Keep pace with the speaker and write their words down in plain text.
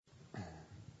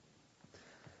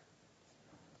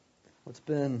It's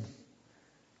been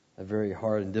a very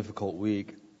hard and difficult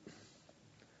week.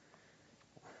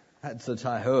 I had such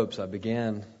high hopes. I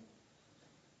began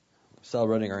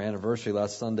celebrating our anniversary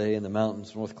last Sunday in the mountains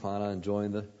of North Carolina,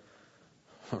 enjoying the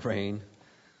rain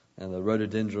and the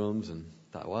rhododendrons, and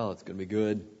thought, well, it's going to be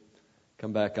good.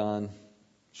 Come back on,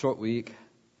 short week.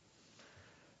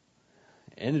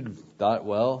 Thought,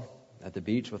 well, at the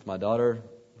beach with my daughter,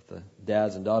 with the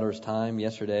dads and daughters time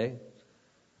yesterday.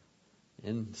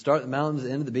 And start at the mountains,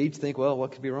 end of the beach, think, well,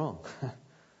 what could be wrong? A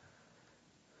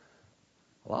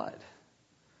lot.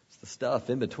 It's the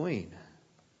stuff in between.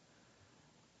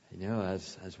 You know,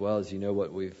 as well as you know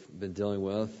what we've been dealing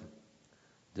with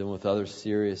other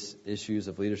serious issues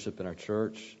of leadership in our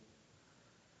church,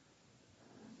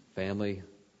 family,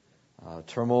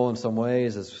 turmoil in some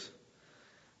ways, and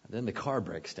then the car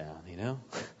breaks down, you know?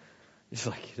 It's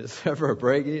like, is there ever a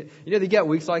break? You know, you get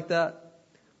weeks like that,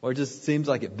 where it just seems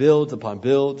like it builds upon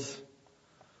builds.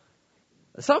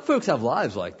 Some folks have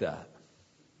lives like that,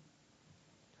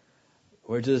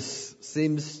 where it just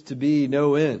seems to be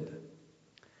no end.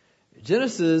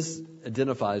 Genesis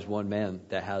identifies one man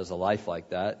that has a life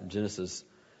like that. In Genesis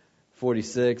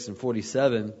 46 and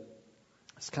 47,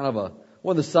 it's kind of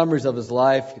one of the summaries of his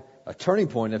life, a turning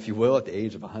point, if you will, at the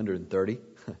age of 130.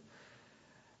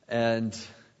 And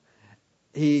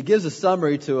he gives a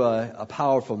summary to a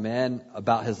powerful man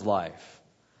about his life.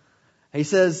 He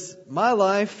says, my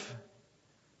life,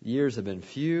 years have been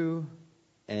few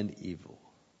and evil.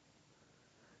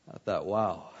 I thought,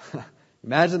 wow.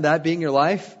 Imagine that being your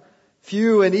life.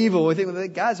 Few and evil. We think, well, the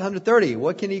guy's 130.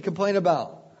 What can he complain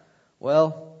about?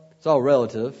 Well, it's all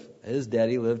relative. His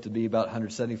daddy lived to be about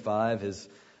 175. His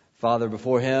father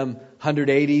before him,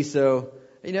 180. So,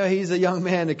 you know, he's a young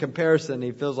man in comparison.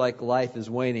 He feels like life is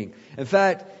waning. In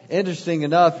fact, interesting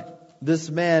enough,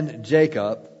 this man,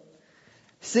 Jacob,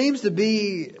 seems to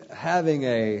be having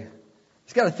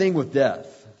he's got a thing with death.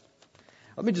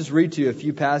 Let me just read to you a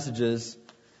few passages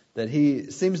that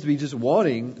he seems to be just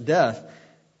wanting death.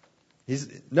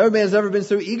 No man's ever been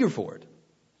so eager for it.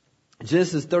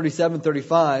 Genesis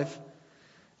 37:35,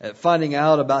 finding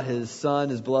out about his son,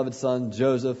 his beloved son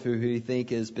Joseph, who he think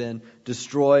has been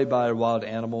destroyed by a wild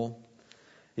animal.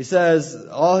 He says,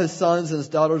 all his sons and his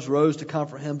daughters rose to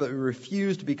comfort him, but he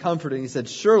refused to be comforted. He said,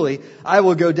 surely I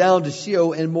will go down to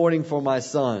Sheol in mourning for my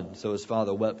son. So his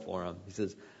father wept for him. He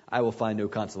says, I will find no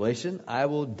consolation. I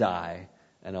will die,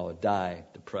 and I will die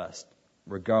depressed,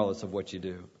 regardless of what you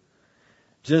do.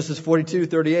 Genesis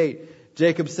 42:38,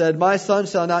 Jacob said, my son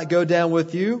shall not go down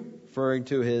with you, referring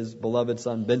to his beloved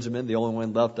son Benjamin, the only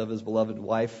one left of his beloved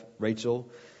wife, Rachel.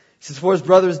 He says, for his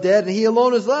brother is dead, and he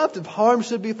alone is left. If harm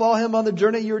should befall him on the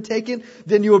journey you are taking,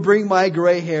 then you will bring my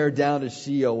gray hair down to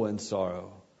Sheol in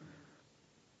sorrow.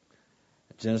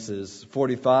 Genesis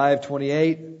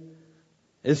 45:28,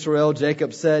 Israel,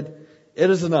 Jacob said, it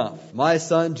is enough. My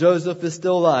son Joseph is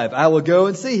still alive. I will go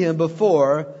and see him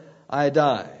before I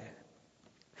die.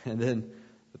 And then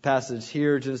the passage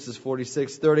here, Genesis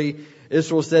 46:30,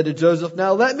 Israel said to Joseph,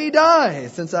 now let me die,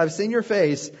 since I've seen your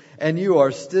face, and you are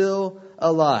still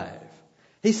alive.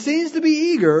 He seems to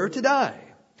be eager to die.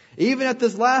 Even at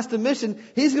this last admission,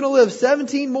 he's going to live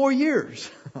 17 more years.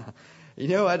 You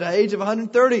know, at the age of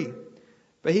 130.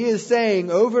 But he is saying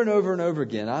over and over and over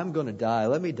again, I'm going to die.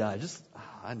 Let me die.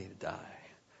 I need to die.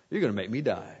 You're going to make me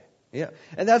die. Yeah.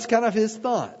 And that's kind of his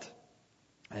thought.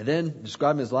 And then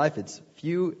describing his life, it's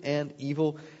few and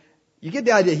evil. You get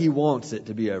the idea he wants it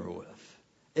to be over with.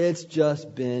 It's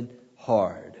just been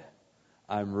hard.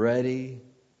 I'm ready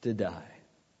to die.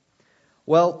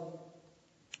 Well,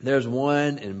 there's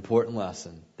one important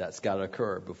lesson that's got to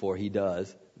occur before he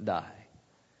does die.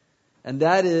 And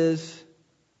that is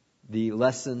the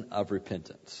lesson of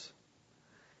repentance.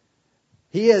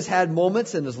 He has had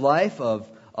moments in his life of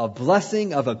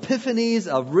blessing, of epiphanies,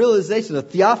 of realization, of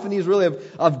theophanies, really,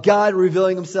 of God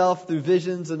revealing himself through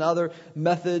visions and other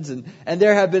methods. And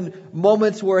there have been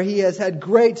moments where he has had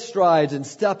great strides in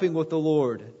stepping with the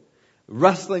Lord,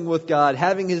 wrestling with God,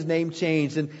 having his name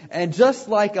changed. And just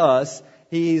like us,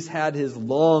 he's had his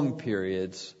long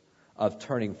periods of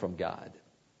turning from God.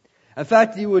 In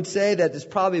fact, you would say that it's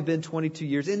probably been 22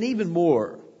 years, and even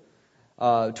more.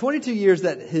 22 years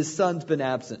that his son's been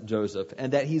absent, Joseph,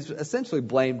 and that he's essentially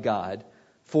blamed God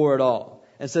for it all.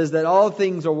 And says that all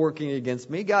things are working against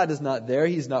me. God is not there.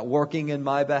 He's not working in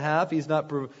my behalf. He's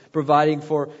not providing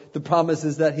for the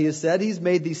promises that he has said. He's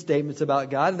made these statements about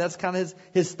God, and that's kind of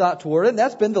his thought toward it. And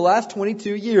that's been the last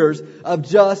 22 years of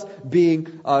just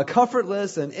being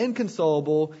comfortless and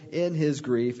inconsolable in his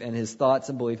grief and his thoughts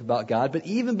and belief about God. But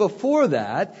even before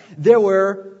that, there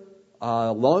were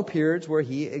long periods where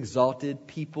he exalted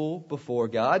people before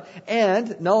God.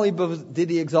 And not only did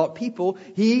he exalt people,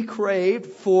 he craved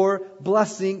for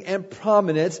blessing and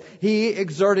prominence. He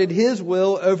exerted his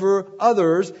will over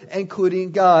others,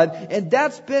 including God. And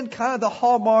that's been kind of the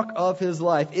hallmark of his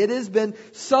life. It has been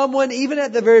someone, even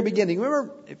at the very beginning.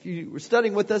 Remember, if you were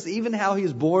studying with us, even how he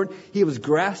was born, he was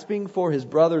grasping for his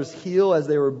brother's heel as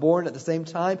they were born at the same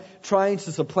time, trying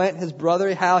to supplant his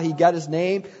brother, how he got his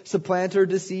name, supplanter,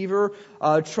 deceiver,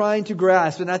 trying to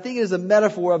grasp. And I think it is a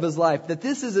metaphor of his life, that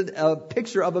this is a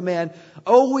picture of a man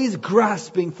always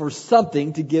grasping for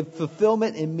something to give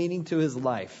fulfillment and meaning to his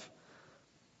life.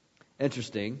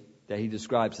 Interesting that he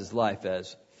describes his life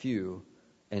as few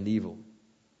and evil.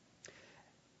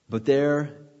 But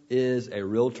there is a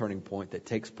real turning point that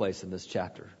takes place in this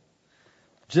chapter.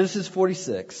 Genesis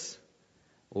 46.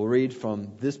 We'll read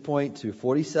from this point to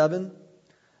 47.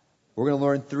 We're going to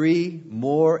learn 3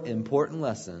 more important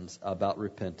lessons about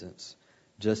repentance.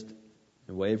 Just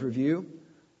in way of review,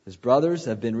 his brothers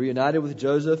have been reunited with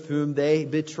Joseph, whom they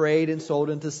betrayed and sold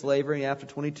into slavery. And after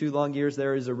 22 long years,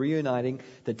 there is a reuniting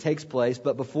that takes place.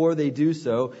 But before they do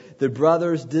so, the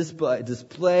brothers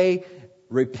display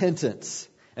repentance.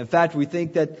 In fact, we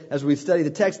think that as we study the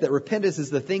text, that repentance is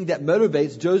the thing that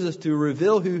motivates Joseph to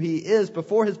reveal who he is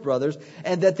before his brothers,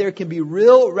 and that there can be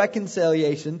real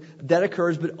reconciliation that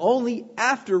occurs, but only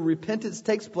after repentance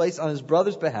takes place on his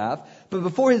brother's behalf. But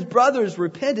before his brothers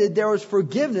repented, there was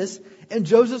forgiveness in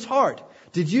Joseph's heart.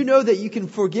 Did you know that you can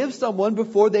forgive someone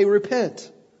before they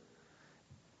repent?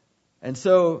 And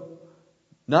so,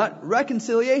 not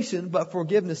reconciliation, but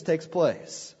forgiveness takes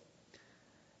place.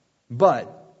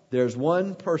 But there's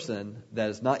one person that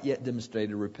has not yet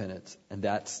demonstrated repentance, and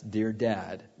that's dear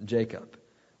dad, Jacob.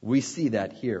 We see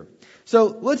that here. So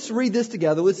let's read this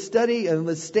together. Let's study and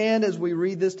let's stand as we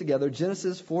read this together.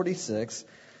 Genesis 46,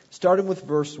 starting with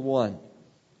verse 1.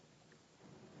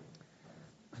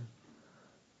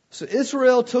 So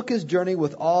Israel took his journey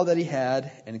with all that he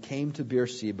had and came to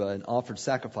Beersheba and offered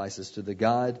sacrifices to the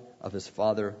God of his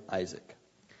father Isaac.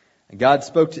 And God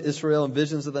spoke to Israel in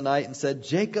visions of the night and said,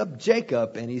 Jacob,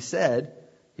 Jacob. And he said,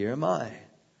 Here am I.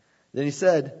 Then he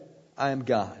said, I am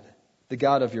God, the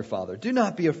God of your father. Do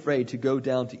not be afraid to go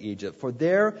down to Egypt, for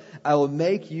there I will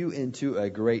make you into a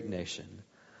great nation.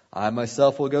 I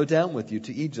myself will go down with you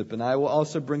to Egypt, and I will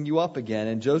also bring you up again,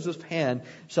 and Joseph's hand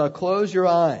shall close your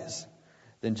eyes.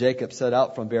 Then Jacob set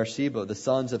out from Beersheba. The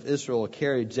sons of Israel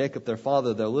carried Jacob their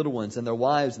father, their little ones, and their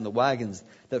wives in the wagons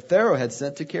that Pharaoh had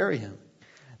sent to carry him.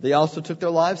 They also took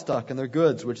their livestock and their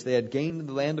goods, which they had gained in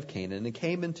the land of Canaan, and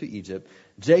came into Egypt,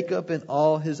 Jacob and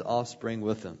all his offspring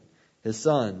with him, his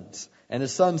sons and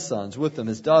his sons' sons with him,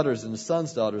 his daughters and his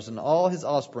sons' daughters, and all his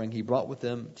offspring he brought with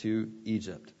him to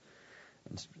Egypt.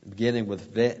 And beginning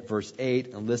with verse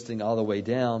 8 and listing all the way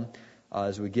down,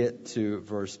 as we get to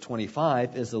verse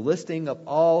 25, is the listing of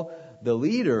all the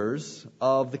leaders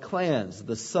of the clans,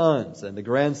 the sons and the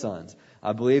grandsons.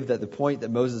 I believe that the point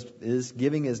that Moses is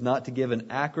giving is not to give an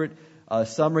accurate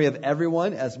summary of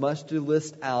everyone, as much to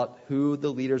list out who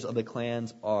the leaders of the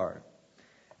clans are.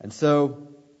 And so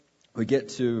we get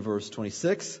to verse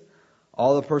 26.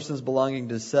 All the persons belonging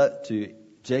to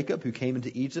Jacob who came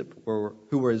into Egypt,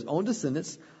 who were his own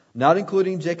descendants, not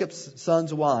including Jacob's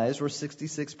sons' wives, were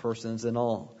 66 persons in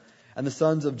all. And the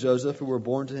sons of Joseph who were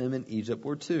born to him in Egypt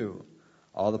were 2.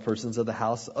 All the persons of the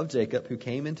house of Jacob who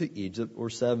came into Egypt were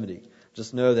 70.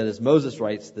 Just know that as Moses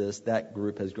writes this, that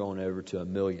group has grown over to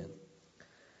 1 million.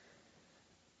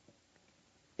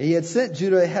 He had sent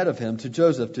Judah ahead of him to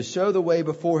Joseph to show the way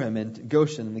before him in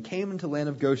Goshen, and they came into the land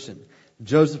of Goshen.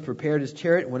 Joseph prepared his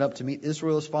chariot and went up to meet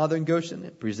Israel his father in Goshen,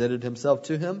 and presented himself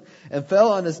to him, and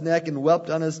fell on his neck and wept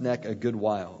on his neck a good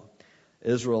while.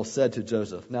 Israel said to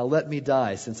Joseph, Now let me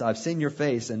die, since I've seen your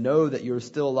face and know that you are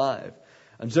still alive.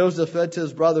 And Joseph said to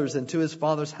his brothers and to his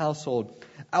father's household,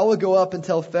 I will go up and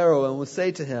tell Pharaoh and will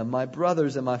say to him, My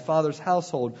brothers and my father's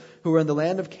household who are in the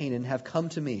land of Canaan have come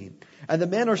to me. And the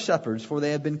men are shepherds, for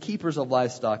they have been keepers of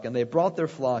livestock, and they brought their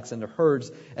flocks and their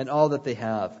herds and all that they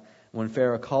have. When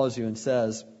Pharaoh calls you and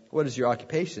says, What is your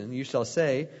occupation? You shall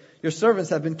say, Your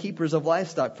servants have been keepers of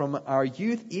livestock from our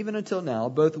youth even until now,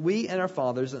 both we and our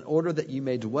fathers, in order that you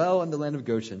may dwell in the land of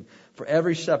Goshen. For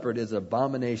every shepherd is an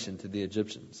abomination to the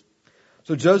Egyptians.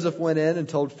 So Joseph went in and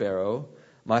told Pharaoh,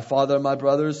 My father and my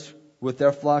brothers, with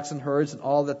their flocks and herds and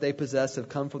all that they possess, have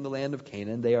come from the land of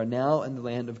Canaan. They are now in the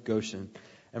land of Goshen.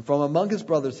 And from among his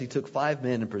brothers he took 5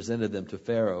 men and presented them to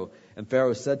Pharaoh. And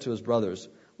Pharaoh said to his brothers,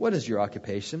 What is your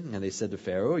occupation? And they said to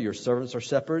Pharaoh, Your servants are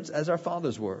shepherds, as our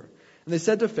fathers were. And they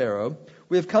said to Pharaoh,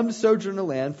 We have come to sojourn in the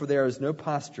land, for there is no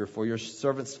pasture for your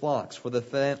servants' flocks, for the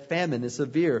famine is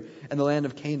severe in the land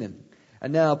of Canaan.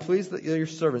 And now please let your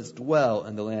servants dwell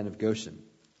in the land of Goshen."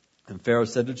 And Pharaoh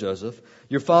said to Joseph,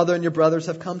 "Your father and your brothers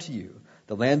have come to you.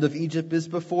 The land of Egypt is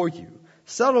before you.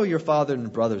 Settle your father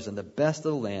and brothers in the best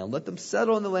of the land. Let them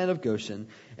settle in the land of Goshen.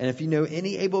 And if you know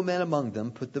any able men among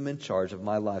them, put them in charge of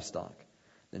my livestock."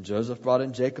 Then Joseph brought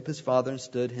in Jacob his father and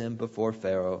stood him before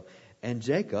Pharaoh. And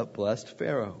Jacob blessed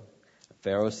Pharaoh.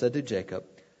 Pharaoh said to Jacob,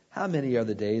 "How many are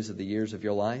the days of the years of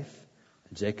your life?"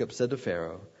 And Jacob said to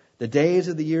Pharaoh, "The days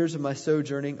of the years of my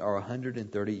sojourning are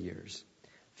 130 years.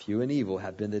 Few and evil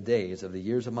have been the days of the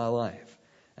years of my life,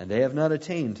 and they have not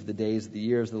attained to the days of the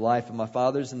years of the life of my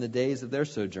fathers in the days of their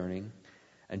sojourning."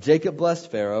 And Jacob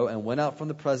blessed Pharaoh and went out from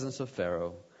the presence of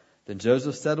Pharaoh. Then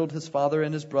Joseph settled his father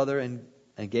and his brother and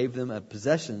gave them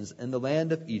possessions in the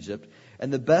land of Egypt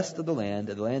and the best of the land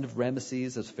of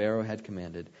Ramesses, as Pharaoh had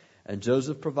commanded. And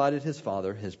Joseph provided his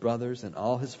father, his brothers, and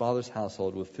all his father's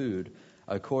household with food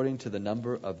according to the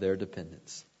number of their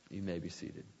dependents. You may be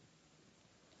seated.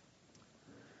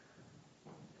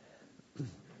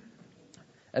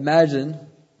 Imagine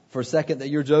for a second that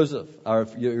you're Joseph, or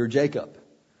you're Jacob.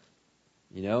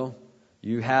 You know,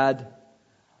 you had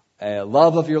a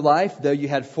love of your life, though you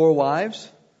had 4 wives.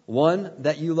 One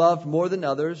that you loved more than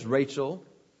others, Rachel.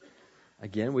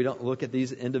 Again, we don't look at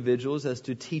these individuals as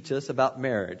to teach us about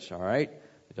marriage, all right?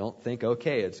 We don't think,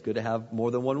 okay, it's good to have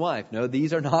more than one wife. No,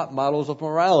 these are not models of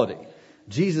morality.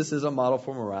 Jesus is a model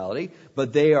for morality,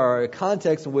 but they are a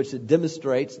context in which it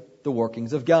demonstrates the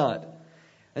workings of God.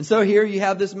 And so here you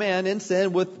have this man in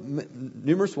sin with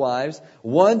numerous wives,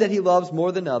 one that he loves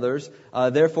more than others.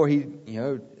 Therefore, he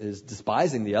is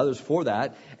despising the others for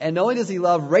that. And not only does he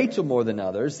love Rachel more than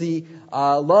others, he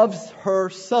loves her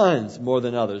sons more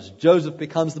than others. Joseph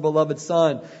becomes the beloved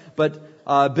son, but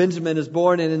Benjamin is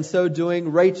born, and in so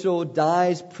doing, Rachel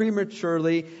dies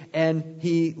prematurely, and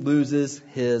he loses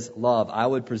his love. I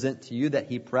would present to you that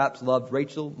he perhaps loved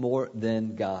Rachel more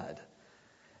than God.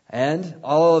 And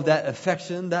all of that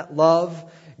affection, that love,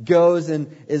 goes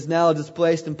and is now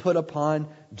displaced and put upon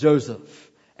Joseph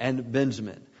and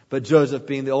Benjamin. But Joseph,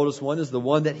 being the oldest one, is the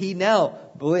one that he now,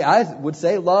 I would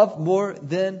say, loved more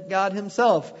than God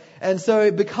himself. And so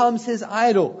it becomes his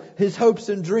idol. His hopes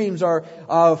and dreams are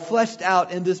fleshed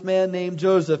out in this man named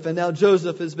Joseph. And now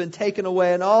Joseph has been taken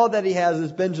away, and all that he has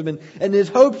is Benjamin. And his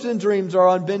hopes and dreams are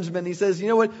on Benjamin. He says, "You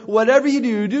know what? Whatever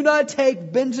you do not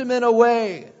take Benjamin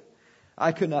away.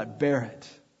 I could not bear it,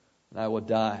 and I will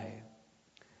die."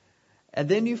 And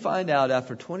then you find out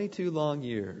after 22 long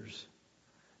years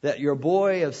that your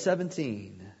boy of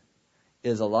 17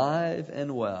 is alive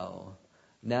and well,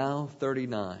 now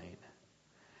 39.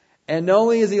 And not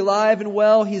only is he alive and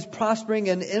well, he's prospering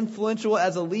and influential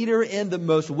as a leader in the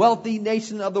most wealthy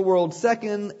nation of the world,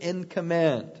 second in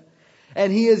command.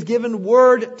 And he has given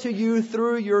word to you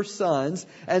through your sons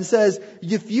and says,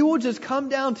 "If you will just come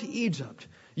down to Egypt,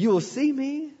 you will see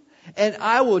me, and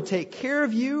I will take care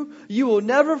of you. You will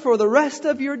never for the rest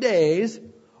of your days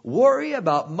worry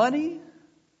about money,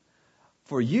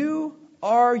 for you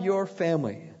are your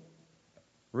family."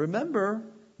 Remember,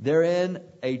 they're in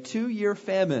a 2-year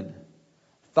famine.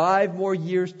 5 more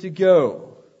years to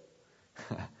go.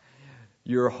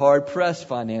 You're hard pressed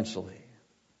financially.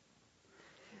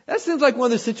 That seems like one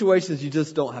of the situations you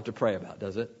just don't have to pray about,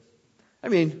 does it? I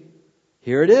mean,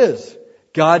 here it is.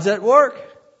 God's at work.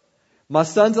 My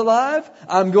son's alive.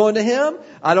 I'm going to him.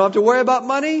 I don't have to worry about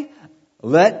money.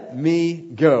 Let me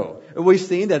go. We've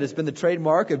seen that it's been the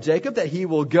trademark of Jacob that he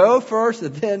will go first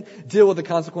and then deal with the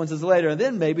consequences later. And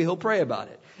then maybe he'll pray about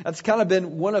it. That's kind of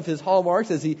been one of his hallmarks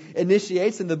as he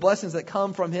initiates, and the blessings that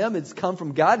come from him, it's come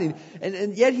from God.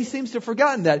 And yet he seems to have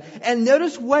forgotten that. And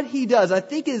notice what he does. I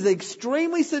think is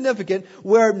extremely significant,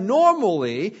 where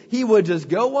normally he would just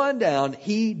go on down.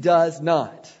 He does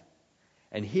not.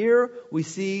 And here we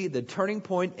see the turning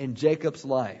point in Jacob's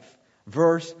life.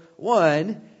 Verse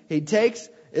 1,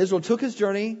 Israel took his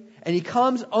journey, and he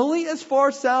comes only as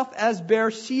far south as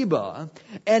Beersheba,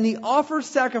 and he offers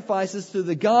sacrifices to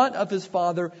the God of his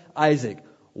father Isaac.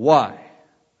 Why?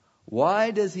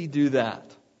 Why does he do that?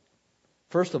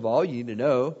 First of all, you need to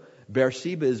know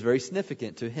Beersheba is very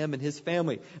significant to him and his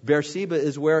family. Beersheba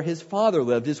is where his father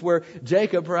lived. It's where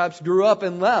Jacob perhaps grew up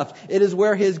and left. It is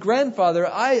where his grandfather,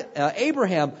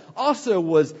 Abraham, also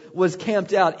was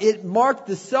camped out. It marked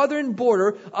the southern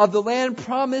border of the land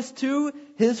promised to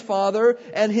his father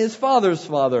and his father's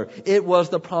father. It was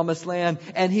the promised land,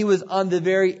 and he was on the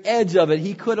very edge of it.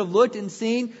 He could have looked and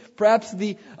seen perhaps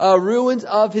the ruins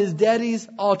of his daddy's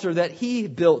altar that he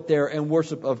built there in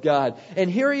worship of God. And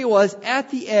here he was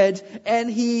at the edge, and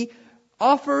he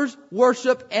offers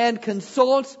worship and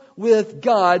consults with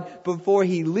God before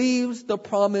he leaves the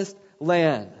promised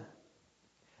land.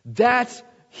 That's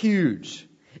huge.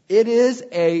 It is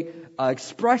a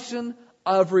expression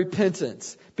of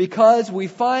repentance, because we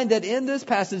find that in this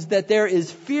passage that there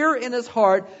is fear in his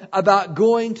heart about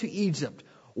going to Egypt.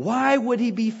 Why would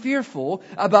he be fearful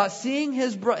about seeing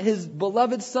his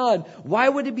beloved son? Why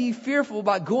would he be fearful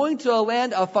about going to a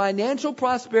land of financial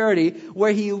prosperity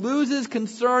where he loses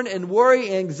concern and worry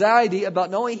and anxiety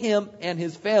about not only him and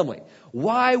his family?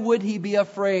 Why would he be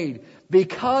afraid?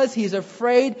 Because he's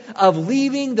afraid of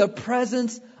leaving the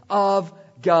presence of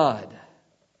God.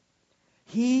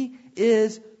 He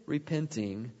is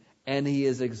repenting and he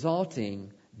is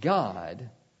exalting God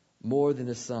more than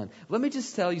his son. Let me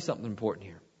just tell you something important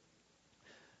here.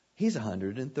 He's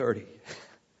 130.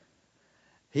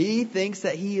 He thinks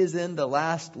that he is in the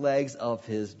last legs of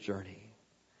his journey.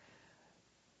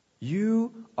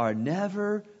 You are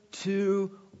never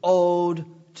too old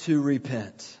to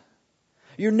repent.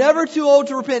 You're never too old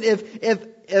to repent.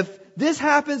 If this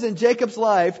happens in Jacob's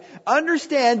life,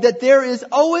 understand that there is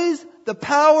always the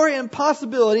power and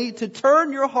possibility to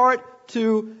turn your heart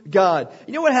to God.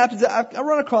 You know what happens? I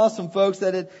run across some folks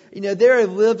that they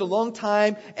have lived a long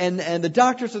time, and the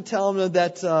doctors are telling them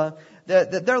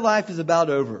that their life is about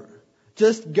over.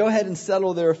 Just go ahead and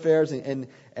settle their affairs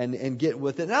and get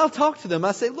with it. And I'll talk to them.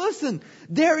 I say, listen,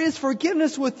 there is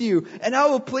forgiveness with you. And I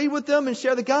will plead with them and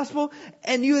share the gospel.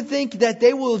 And you would think that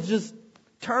they will just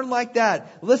turn like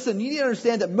that. Listen, you need to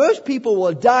understand that most people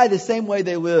will die the same way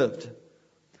they lived.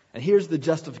 And here's the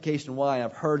justification why.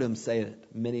 I've heard him say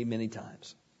it many, many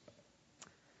times.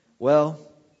 Well,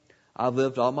 I've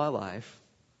lived all my life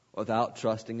without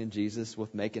trusting in Jesus,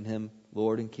 with making him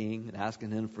Lord and King and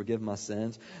asking him to forgive my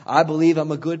sins. I believe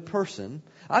I'm a good person.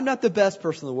 I'm not the best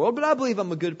person in the world, but I believe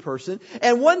I'm a good person.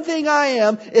 And one thing I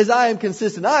am is I am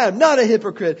consistent. I am not a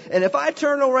hypocrite. And if I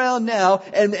turn around now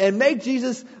and make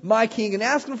Jesus my King and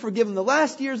ask him to forgive him the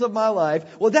last years of my life,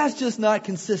 well, that's just not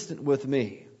consistent with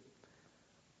me.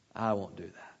 I won't do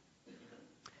that.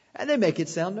 And they make it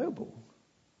sound noble.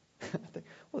 I think,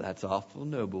 well, that's awful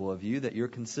noble of you that you're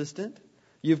consistent.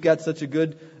 You've got such a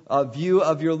good view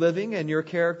of your living and your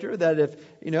character that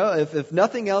if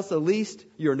nothing else, at least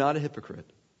you're not a hypocrite.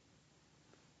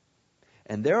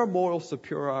 And their moral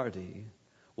superiority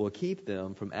will keep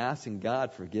them from asking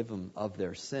God to forgive them of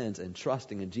their sins and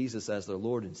trusting in Jesus as their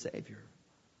Lord and Savior.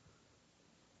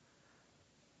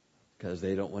 Because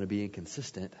they don't want to be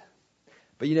inconsistent.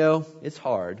 But it's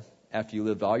hard after you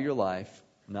lived all your life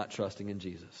not trusting in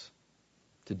Jesus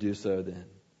to do so then.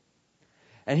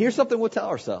 And here's something we'll tell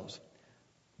ourselves.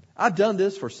 I've done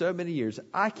this for so many years.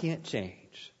 I can't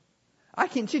change. I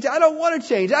can't change. I don't want to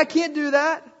change. I can't do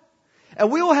that.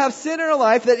 And we will have sin in our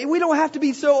life that we don't have to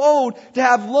be so old to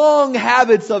have long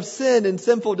habits of sin and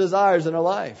sinful desires in our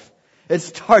life. It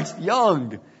starts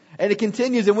young and it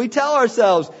continues, and we tell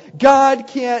ourselves, God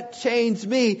can't change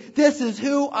me. This is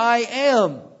who I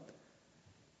am.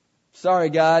 Sorry,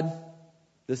 God.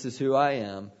 This is who I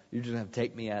am. You're just going to have to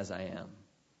take me as I am.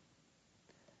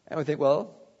 And we think,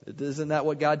 well, isn't that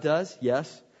what God does?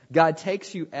 Yes. God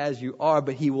takes you as you are,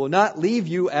 but he will not leave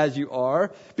you as you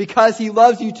are because he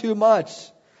loves you too much.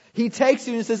 He takes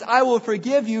you and says, I will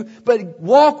forgive you, but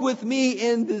walk with me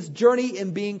in this journey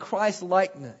in being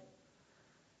Christ-likeness.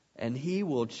 And he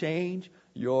will change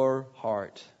your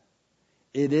heart.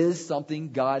 It is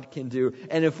something God can do.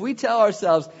 And if we tell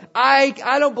ourselves, I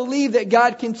don't believe that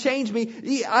God can change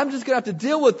me, I'm just going to have to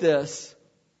deal with this.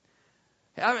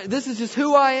 This is just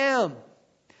who I am.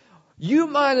 You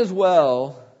might as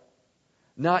well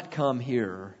not come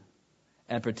here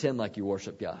and pretend like you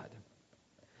worship God.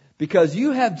 Because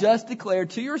you have just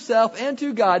declared to yourself and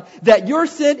to God that your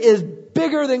sin is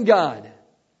bigger than God.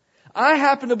 I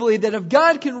happen to believe that if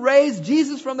God can raise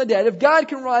Jesus from the dead, if God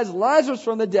can rise Lazarus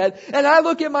from the dead, and I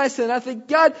look at my sin, I think,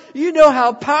 God, you know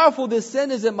how powerful this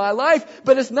sin is in my life,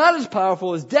 but it's not as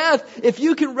powerful as death. If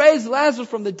you can raise Lazarus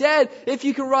from the dead, if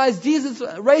you can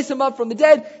raise him up from the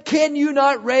dead, can you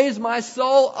not raise my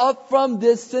soul up from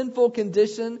this sinful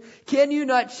condition? Can you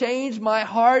not change my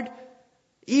heart,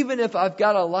 even if I've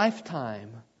got a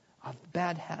lifetime of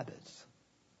bad habits?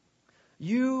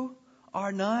 You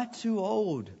are not too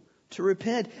old to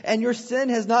repent, and your sin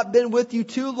has not been with you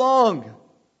too long.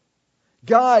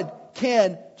 God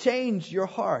can change your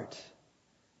heart.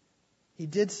 He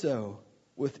did so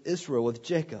with Israel, with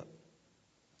Jacob.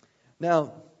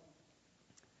 Now,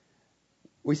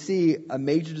 we see a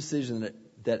major decision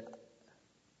that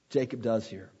Jacob does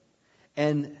here,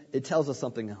 and it tells us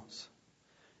something else.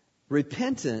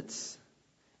 Repentance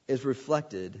is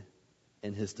reflected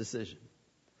in his decision.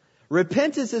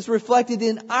 Repentance is reflected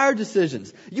in our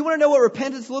decisions. You want to know what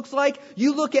repentance looks like?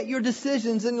 You look at your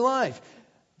decisions in life.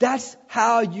 That's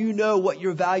how you know what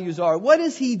your values are. What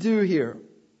does he do here?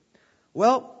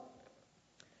 Well,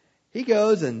 he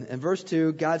goes and in verse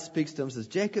 2, God speaks to him and says,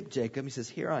 Jacob, Jacob. He says,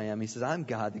 here I am. He says, I'm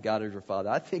God, the God of your father.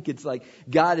 I think it's like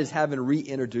God is having to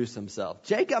reintroduce himself.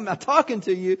 Jacob, I'm not talking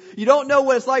to you. You don't know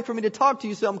what it's like for me to talk to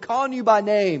you, so I'm calling you by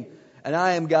name. And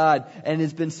I am God. And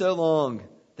it's been so long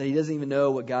that he doesn't even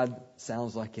know what God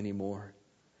sounds like anymore.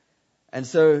 And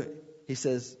so he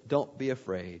says, don't be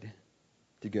afraid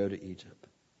to go to Egypt.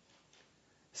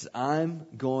 He says, I'm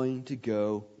going to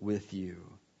go with you.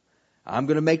 I'm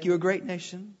going to make you a great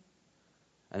nation.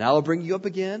 And I will bring you up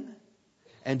again,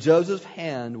 and Joseph's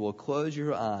hand will close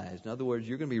your eyes. In other words,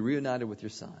 you're going to be reunited with your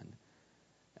son,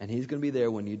 and he's going to be there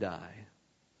when you die.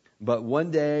 But one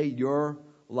day, your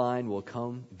line will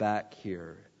come back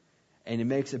here. And he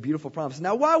makes a beautiful promise.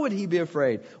 Now, why would he be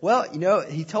afraid? Well,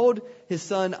 he told his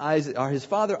son Isaac, or his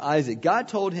father Isaac, God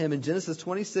told him in Genesis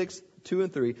 26, 2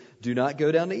 and 3, do not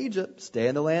go down to Egypt. Stay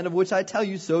in the land of which I tell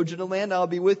you. Sojourn in the land. I will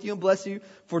be with you and bless you.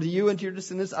 For to you and to your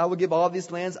descendants I will give all these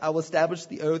lands. I will establish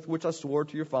the oath which I swore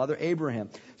to your father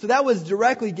Abraham. So that was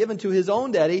directly given to his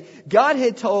own daddy. God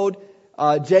had told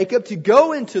Jacob to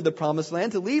go into the promised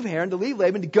land, to leave Haran, to leave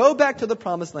Laban, to go back to the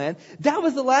promised land. That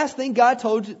was the last thing God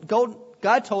told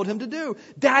him to do.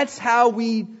 That's how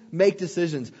we make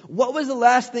decisions. What was the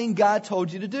last thing God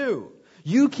told you to do?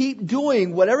 You keep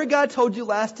doing whatever God told you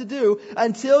last to do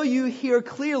until you hear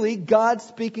clearly God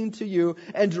speaking to you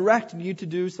and directing you to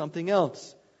do something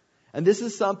else. And this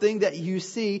is something that you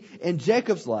see in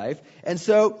Jacob's life. And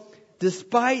so,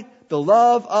 despite the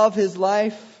love of his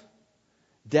life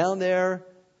down there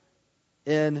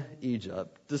in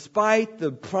Egypt, despite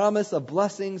the promise of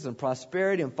blessings and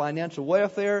prosperity and financial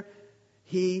welfare,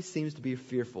 he seems to be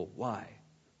fearful. Why?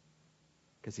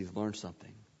 Because he's learned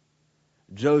something.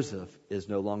 Joseph is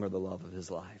no longer the love of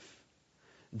his life.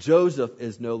 Joseph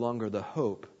is no longer the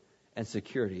hope and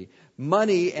security.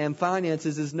 Money and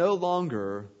finances is no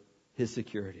longer his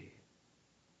security.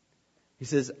 He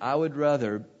says, I would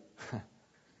rather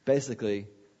basically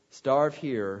starve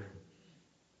here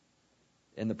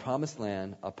in the promised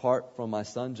land apart from my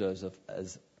son Joseph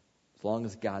as long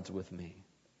as God's with me.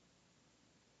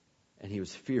 And he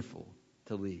was fearful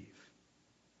to leave.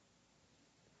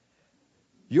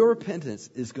 Your repentance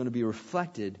is going to be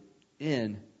reflected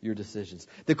in your decisions.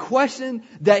 The question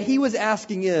that he was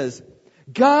asking is,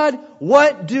 God,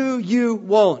 what do you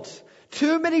want?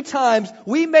 Too many times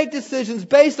we make decisions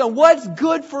based on what's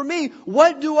good for me.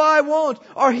 What do I want?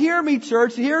 Or hear me,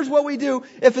 church, here's what we do.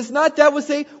 If it's not that, we'll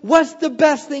say, what's the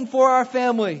best thing for our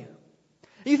family?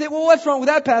 You think, well, what's wrong with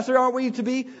that, Pastor? Aren't we to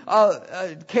be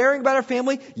caring about our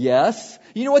family? Yes.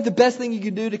 You know what the best thing you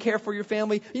can do to care for your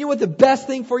family? You know what the best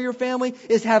thing for your family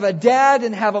is? Have a dad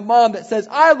and have a mom that says,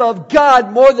 I love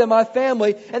God more than my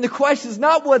family. And the question is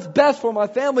not what's best for my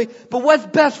family, but what's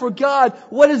best for God.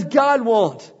 What does God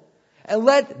want? And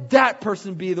let that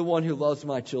person be the one who loves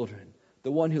my children,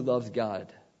 the one who loves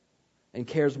God and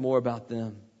cares more about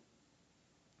them.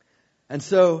 And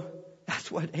so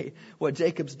that's what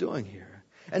Jacob's doing here.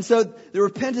 And so the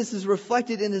repentance is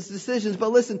reflected in his decisions.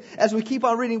 But listen, as we keep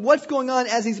on reading, what's going on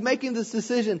as he's making this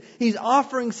decision? He's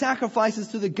offering sacrifices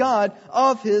to the God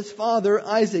of his father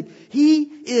Isaac. He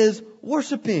is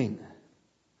worshiping.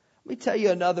 Let me tell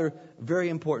you another very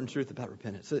important truth about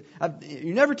repentance. So,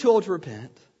 you're never too old to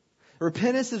repent.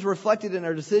 Repentance is reflected in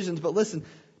our decisions. But listen,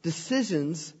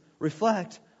 decisions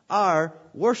reflect our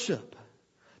worship.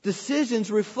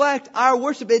 Decisions reflect our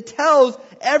worship. It tells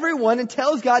everyone and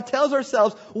tells God, tells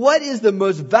ourselves what is the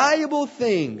most valuable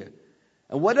thing.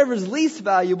 And whatever is least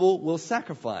valuable, we'll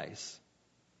sacrifice.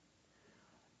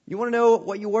 You want to know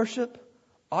what you worship?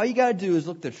 All you got to do is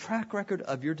look at the track record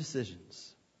of your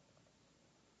decisions.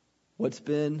 What's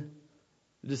been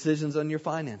the decisions on your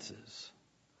finances?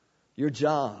 Your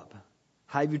job?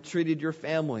 How you've treated your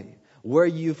family? Where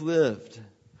you've lived?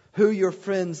 Who your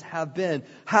friends have been,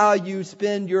 how you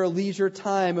spend your leisure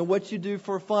time, and what you do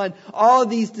for fun. All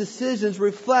these decisions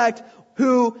reflect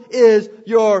who is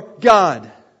your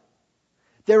God.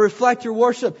 They reflect your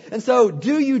worship. And so,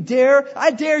 do you dare?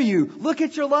 I dare you. Look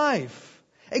at your life.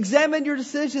 Examine your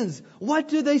decisions. What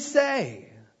do they say?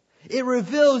 It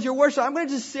reveals your worship. I'm going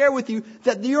to just share with you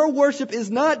that your worship is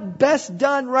not best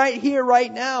done right here,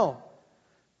 right now.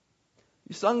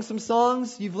 You sung some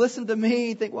songs, you've listened to me,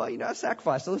 you think, well, I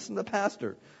sacrificed, I listened to the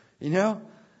pastor.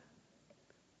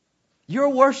 Your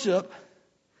worship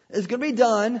is going to be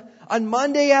done on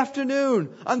Monday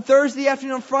afternoon, on Thursday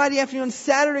afternoon, on Friday afternoon, on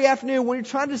Saturday afternoon, when you're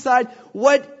trying to decide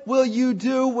what will you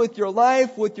do with your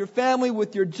life, with your family,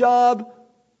 with your job,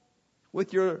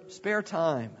 with your spare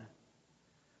time.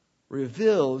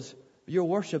 Reveals your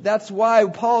worship. That's why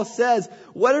Paul says,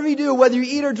 whatever you do, whether you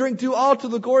eat or drink, do all to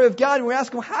the glory of God. And we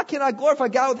ask him, how can I glorify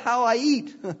God with how I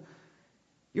eat?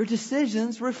 Your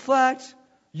decisions reflect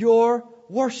your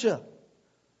worship.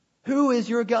 Who is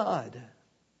your God?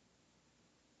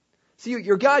 See,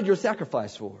 your God you'll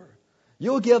sacrifice for.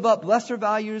 You'll give up lesser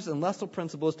values and lesser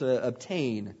principles to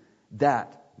obtain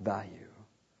that value.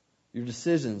 Your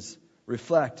decisions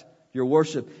reflect your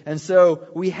worship. And so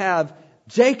we have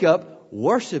Jacob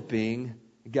worshiping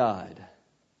God.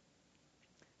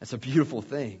 That's a beautiful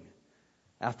thing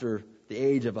after the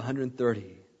age of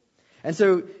 130. And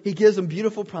so he gives them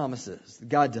beautiful promises.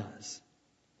 God does.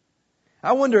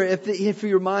 I wonder if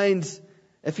he reminds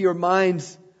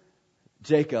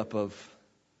Jacob of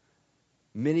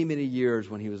many, many years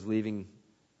when he was leaving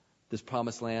this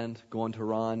promised land, going to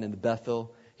Haran and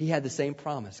Bethel. He had the same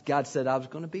promise. God said, I was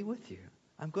going to be with you.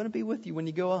 I'm going to be with you when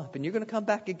you go up, and you're going to come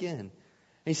back again. And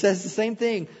he says the same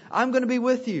thing. I'm going to be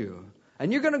with you.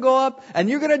 And you're going to go up, and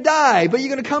you're going to die, but you're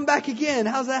going to come back again.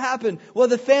 How's that happen? Well,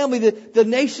 the family, the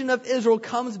nation of Israel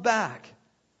comes back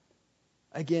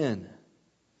again.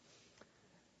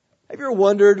 Have you ever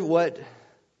wondered what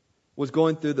was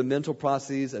going through the mental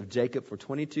processes of Jacob for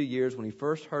 22 years when he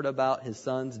first heard about his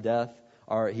son's death,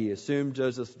 or he assumed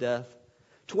Joseph's death?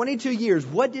 22 years,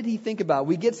 what did he think about?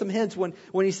 We get some hints when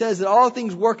he says that all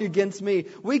things work against me.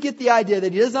 We get the idea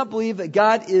that he does not believe that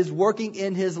God is working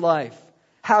in his life.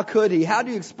 How could he? How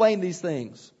do you explain these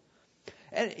things?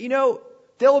 And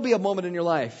there will be a moment in your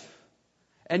life,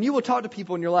 and you will talk to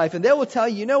people in your life, and they will tell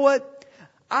you, you know what?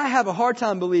 I have a hard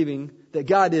time believing that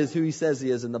God is who he says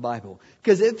he is in the Bible.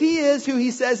 Because if he is who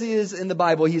he says he is in the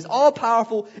Bible, he's all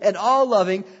powerful and all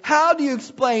loving, how do you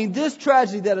explain this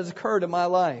tragedy that has occurred in my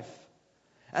life?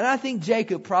 And I think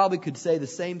Jacob probably could say the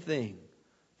same thing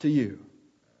to you.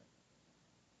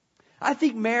 I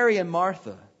think Mary and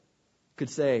Martha could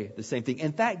say the same thing.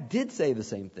 In fact, did say the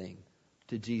same thing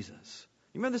to Jesus.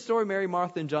 You remember the story of Mary,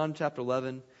 Martha in John chapter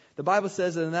 11? The Bible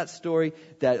says that in that story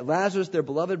that Lazarus, their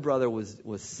beloved brother, was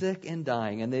sick and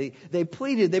dying. And they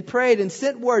pleaded, they prayed and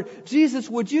sent word, Jesus,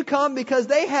 would you come? Because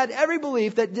they had every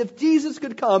belief that if Jesus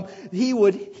could come, he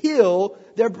would heal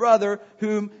their brother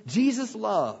whom Jesus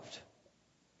loved.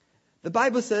 The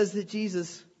Bible says that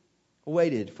Jesus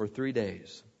waited for 3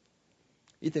 days.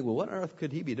 You think, well, what on earth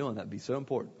could he be doing? That would be so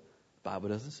important. The Bible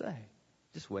doesn't say.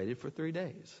 Just waited for 3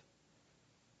 days.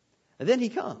 And then he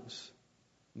comes.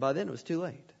 By then it was too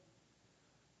late.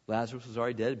 Lazarus was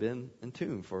already dead, been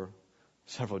entombed for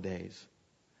several days.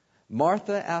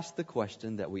 Martha asked the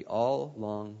question that we all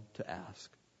long to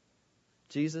ask.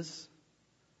 Jesus,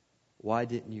 why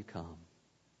didn't you come?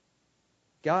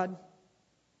 God,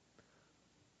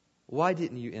 why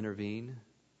didn't you intervene?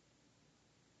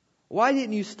 Why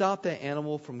didn't you stop that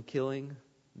animal from killing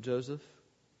Joseph?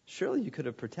 Surely you could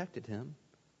have protected him.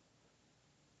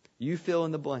 You fill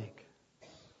in the blank.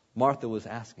 Martha was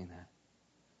asking that.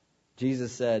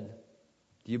 Jesus said,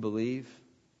 do you believe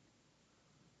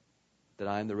that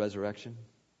I am the resurrection?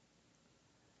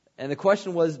 And the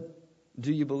question was,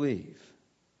 do you believe?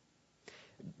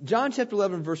 John chapter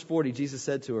 11 verse 40, Jesus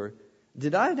said to her,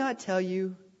 did I not tell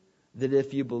you that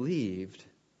if you believed,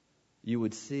 you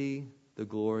would see the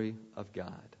glory of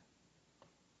God?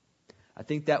 I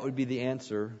think that would be the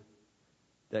answer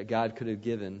that God could have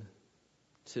given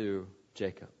to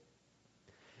Jacob.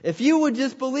 If you would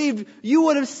just believe, you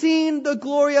would have seen the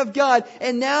glory of God.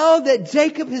 And now that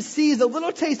Jacob has seized a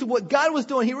little taste of what God was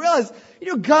doing, he realized,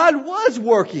 God was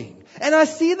working. And I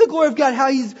see the glory of God,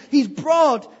 how he's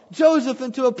brought Joseph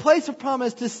into a place of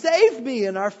promise to save me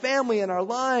and our family and our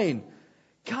line.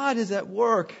 God is at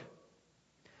work.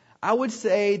 I would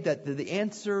say that the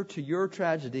answer to your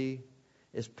tragedy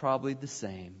is probably the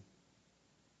same.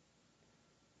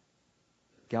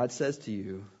 God says to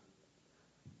you,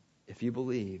 if you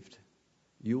believed,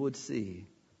 you would see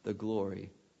the glory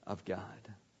of God.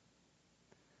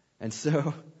 And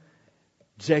so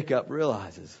Jacob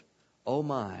realizes, oh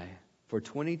my, for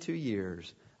 22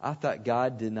 years, I thought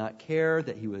God did not care,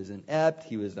 that he was inept,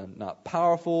 he was not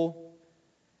powerful,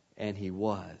 and he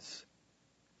was.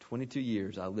 22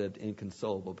 years I lived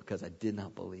inconsolable because I did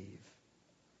not believe.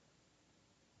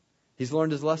 He's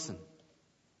learned his lesson.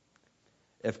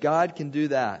 If God can do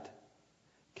that,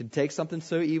 can take something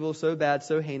so evil, so bad,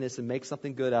 so heinous, and make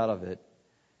something good out of it,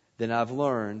 then I've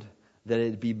learned that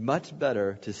it'd be much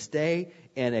better to stay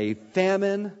in a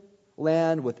famine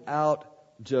land without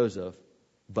Joseph,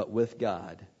 but with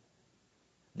God,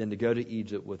 than to go to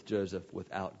Egypt with Joseph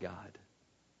without God.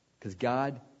 Because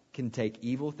God can take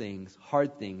evil things,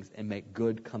 hard things, and make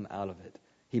good come out of it.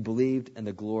 He believed in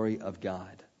the glory of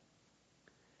God.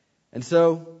 And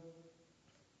so,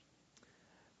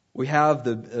 we have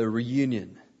the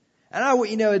reunion. And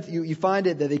you find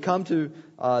it that they come to,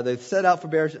 they set out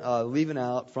for leaving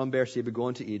out from Beersheba,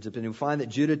 going to Egypt, and you find that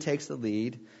Judah takes the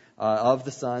lead of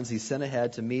the sons. He's sent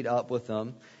ahead to meet up with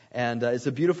them. And it's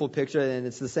a beautiful picture, and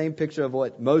it's the same picture of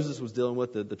what Moses was dealing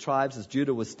with, the tribes, as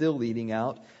Judah was still leading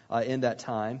out in that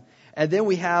time. And then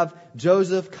we have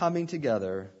Joseph coming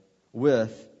together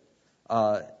with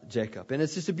Jacob. And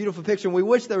it's just a beautiful picture, and we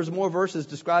wish there was more verses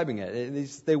describing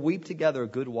it. They weep together a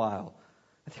good while.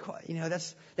 I think, well,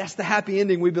 that's the happy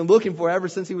ending we've been looking for ever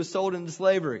since he was sold into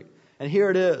slavery. And here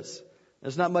it is.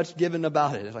 There's not much given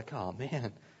about it. It's like, oh,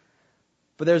 man.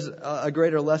 But there's a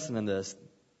greater lesson in this.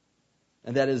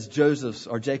 And that is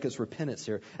Jacob's repentance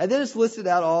here. And then it's listed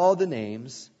out all the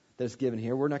names that's given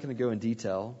here. We're not going to go in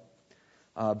detail.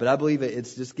 But I believe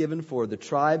it's just given for the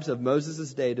tribes of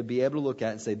Moses' day to be able to look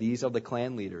at and say, these are the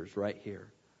clan leaders right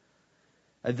here.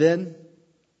 And then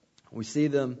we see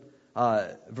them,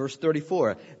 verse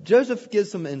 34. Joseph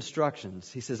gives some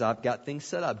instructions. He says, I've got things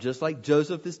set up, just like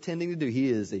Joseph is tending to do. He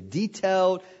is a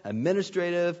detailed,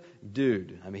 administrative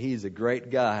dude. I mean, he's a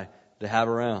great guy to have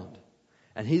around.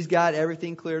 And he's got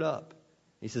everything cleared up.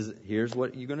 He says, here's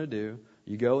what you're going to do.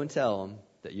 You go and tell them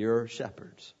that you're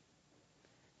shepherds.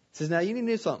 He says, now you need to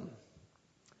do something.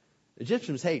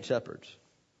 Egyptians hate shepherds.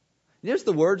 Notice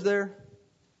the words there.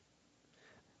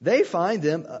 They find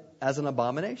them as an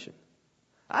abomination.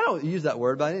 I don't use that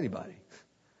word by anybody.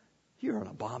 You're an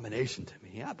abomination to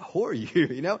me. I abhor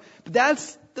you, But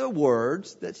that's the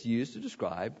words that's used to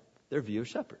describe their view of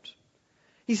shepherds.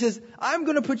 He says, I'm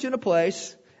going to put you in a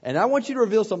place, and I want you to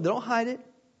reveal something. Don't hide it.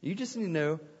 You just need to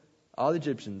know all the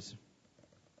Egyptians,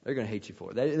 they're going to hate you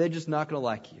for it. They're just not going to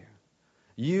like you.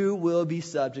 You will be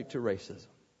subject to racism.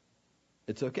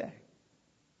 It's okay.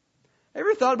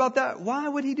 Ever thought about that? Why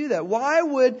would he do that? Why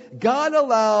would God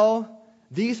allow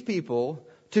these people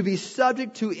to be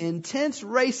subject to intense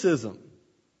racism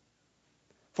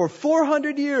for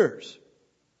 400 years?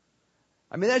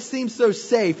 I mean, that seems so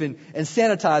safe and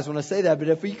sanitized when I say that, but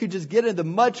if we could just get into the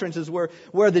mud trenches where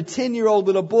the 10-year-old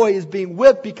little boy is being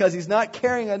whipped because he's not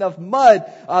carrying enough mud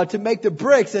to make the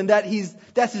bricks, and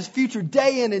that's his future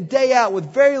day in and day out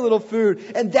with very little food,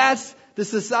 and that's the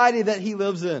society that he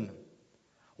lives in.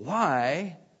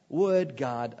 Why would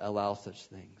God allow such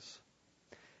things?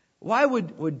 Why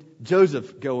would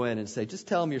Joseph go in and say, just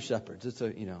tell them you're shepherds.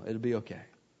 It'll be okay.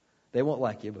 They won't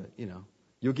like you, but,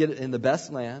 you'll get it in the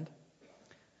best land.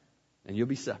 And you'll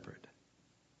be separate.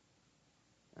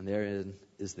 And therein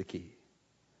is the key.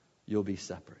 You'll be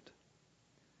separate.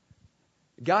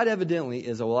 God evidently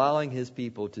is allowing his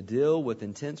people to deal with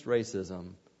intense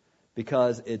racism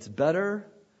because it's better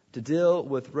to deal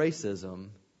with racism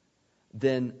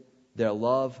than their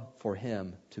love for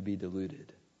him to be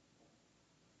diluted.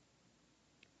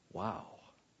 Wow.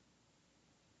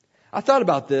 I thought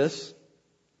about this,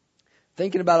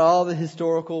 thinking about all the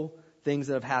historical things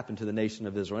that have happened to the nation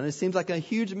of Israel. And it seems like a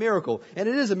huge miracle. And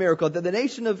it is a miracle that the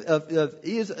nation of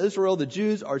Israel, the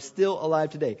Jews, are still alive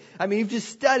today. I mean, you've just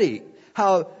studied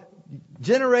how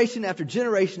generation after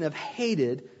generation have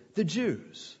hated the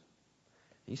Jews.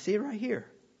 You see it right here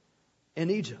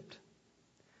in Egypt.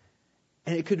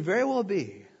 And it could very well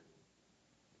be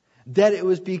that it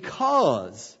was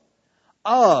because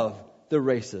of the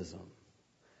racism,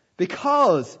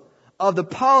 because of the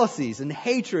policies and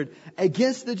hatred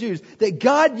against the Jews, that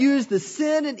God used the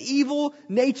sin and evil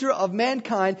nature of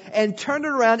mankind and turned it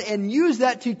around and used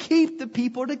that to keep the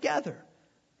people together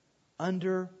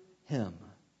under him.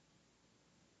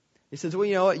 He says, well,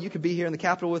 you know what, you could be here in the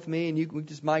capital with me and we can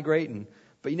just migrate.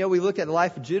 But we look at the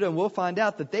life of Judah and we'll find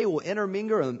out that they will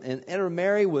intermingle and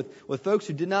intermarry with folks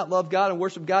who did not love God and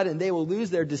worship God, and they will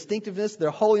lose their distinctiveness, their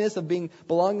holiness of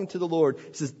belonging to the Lord.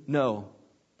 He says, no.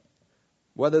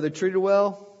 Whether they're treated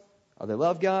well or they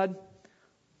love God,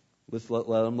 let's let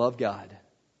them love God.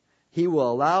 He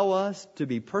will allow us to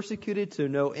be persecuted to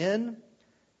no end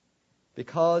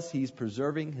because he's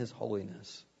preserving his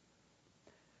holiness.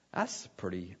 That's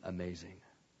pretty amazing.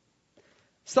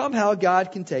 Somehow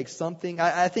God can take something.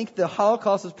 I think the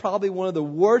Holocaust is probably one of the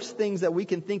worst things that we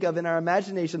can think of in our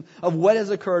imagination of what has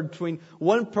occurred between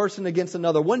one person against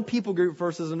another, one people group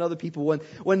versus another people.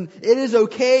 When it is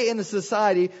okay in a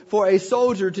society for a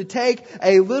soldier to take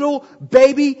a little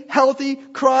baby, healthy,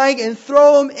 crying, and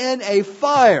throw him in a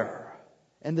fire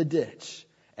in the ditch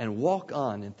and walk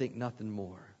on and think nothing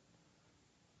more.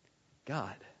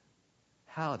 God,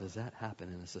 how does that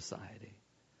happen in a society?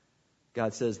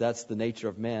 God says that's the nature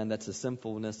of man. That's the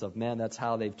sinfulness of man. That's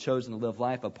how they've chosen to live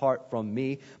life apart from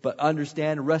me. But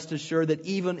understand, rest assured that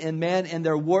even in man in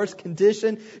their worst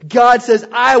condition, God says,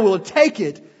 I will take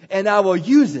it and I will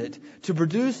use it to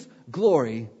produce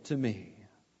glory to me.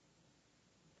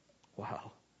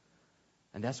 Wow.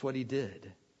 And that's what he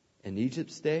did in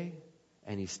Egypt's day,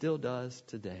 and he still does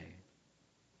today.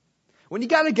 When you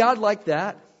got a God like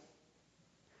that,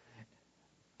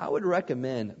 I would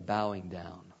recommend bowing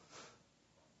down.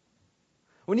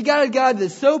 When you got a God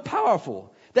that's so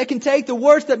powerful, that can take the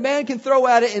worst that man can throw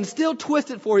at it and still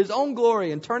twist it for his own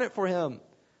glory and turn it for him,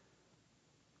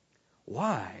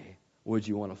 why would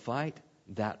you want to fight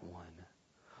that one?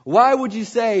 Why would you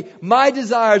say, my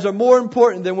desires are more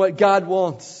important than what God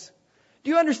wants?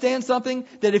 Do you understand something?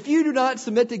 That if you do not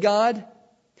submit to God,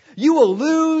 you will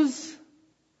lose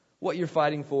what you're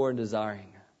fighting for and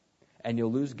desiring. And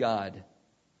you'll lose God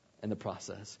in the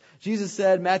process. Jesus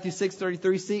said, Matthew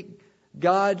 6:33, seek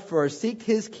God first, seek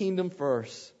His kingdom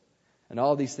first, and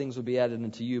all these things will be added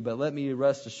unto you. But let me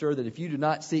rest assured that if you do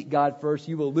not seek God first,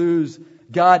 you will lose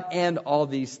God and all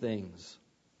these things.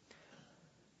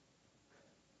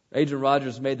 Adrian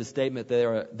Rogers made the statement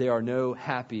that there are no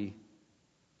happy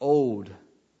old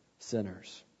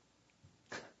sinners.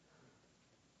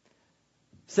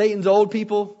 Satan's old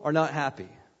people are not happy.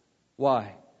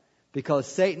 Why? Because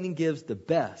Satan gives the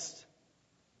best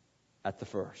at the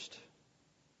first.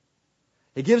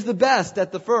 He gives the best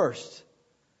at the first,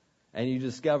 and you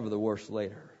discover the worst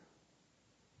later.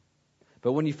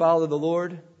 But when you follow the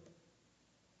Lord,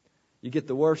 you get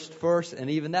the worst first, and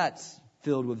even that's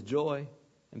filled with joy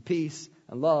and peace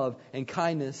and love and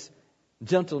kindness,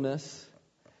 gentleness.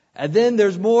 And then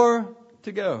there's more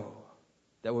to go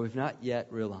that we've not yet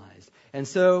realized. And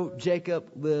so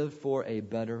Jacob lived for a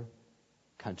better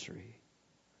country,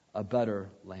 a better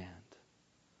land,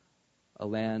 a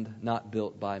land not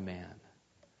built by man.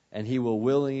 And he will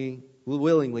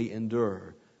willingly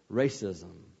endure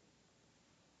racism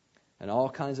and all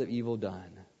kinds of evil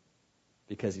done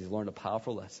because he's learned a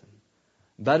powerful lesson.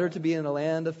 Better to be in a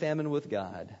land of famine with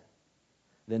God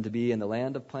than to be in the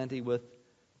land of plenty with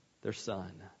their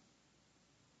son,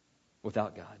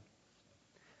 without God.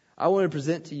 I want to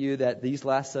present to you that these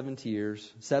last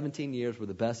 17 years were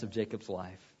the best of Jacob's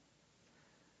life.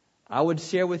 I would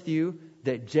share with you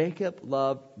that Jacob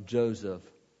loved Joseph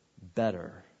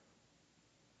better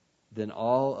than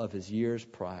all of his years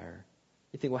prior.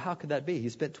 You think, well, how could that be? He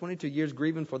spent 22 years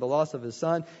grieving for the loss of his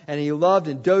son, and he loved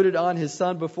and doted on his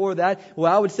son before that.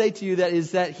 Well, I would say to you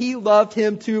that he loved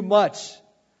him too much.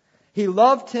 He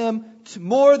loved him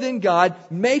more than God,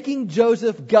 making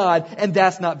Joseph God, and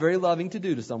that's not very loving to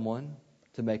do to someone,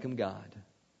 to make him God.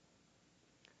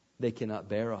 They cannot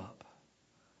bear up.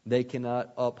 They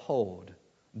cannot uphold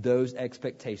those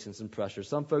expectations and pressures.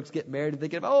 Some folks get married and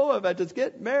think, oh, if I just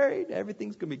get married,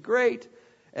 everything's going to be great,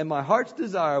 and my heart's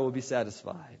desire will be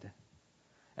satisfied.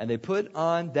 And they put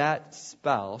on that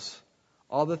spouse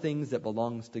all the things that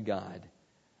belongs to God.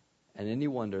 And any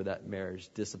wonder that marriage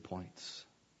disappoints.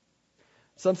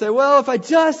 Some say, well, if I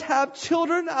just have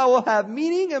children, I will have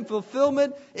meaning and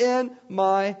fulfillment in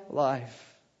my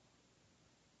life.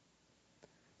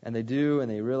 And they do,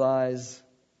 and they realize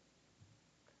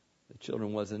the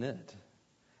children wasn't it.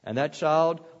 And that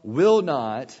child will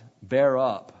not bear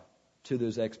up to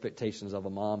those expectations of a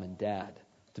mom and dad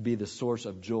to be the source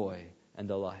of joy and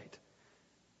delight.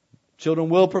 Children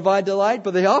will provide delight,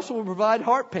 but they also will provide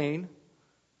heart pain.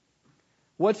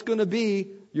 What's going to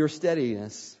be your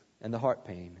steadiness and the heart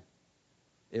pain?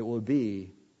 It will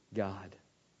be God.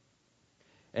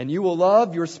 And you will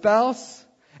love your spouse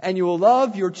and you will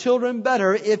love your children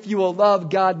better if you will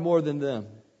love God more than them.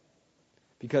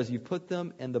 Because you put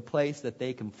them in the place that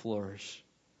they can flourish.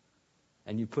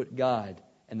 And you put God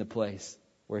in the place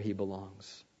where He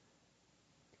belongs.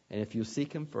 And if you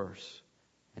seek Him first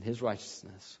and His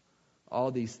righteousness,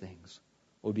 all these things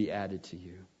will be added to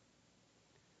you.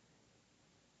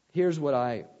 Here's what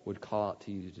I would call out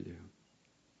to you to do.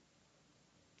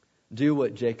 Do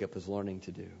what Jacob is learning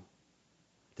to do.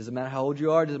 Doesn't matter how old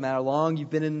you are, doesn't matter how long you've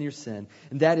been in your sin.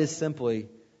 And that is simply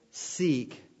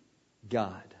seek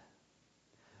God.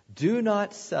 Do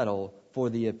not settle for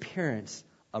the appearance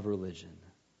of religion.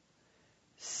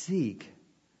 Seek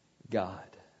God.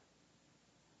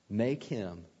 Make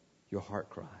Him your heart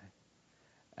cry.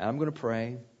 And I'm going to pray.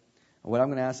 And what I'm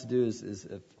going to ask to do is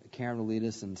if Karen will lead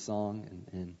us in song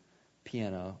and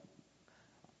piano.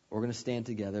 We're going to stand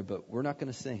together, but we're not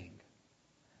going to sing.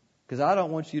 Because I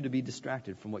don't want you to be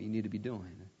distracted from what you need to be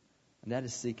doing. And that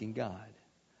is seeking God.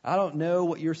 I don't know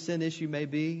what your sin issue may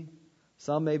be.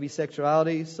 Some may be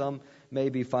sexuality. Some may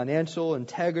be financial,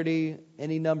 integrity,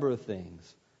 any number of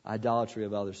things. Idolatry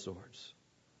of other sorts.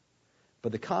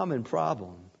 But the common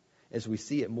problem is we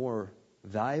see it more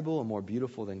valuable and more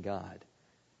beautiful than God.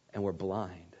 And we're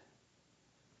blind.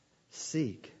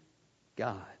 Seek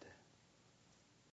God.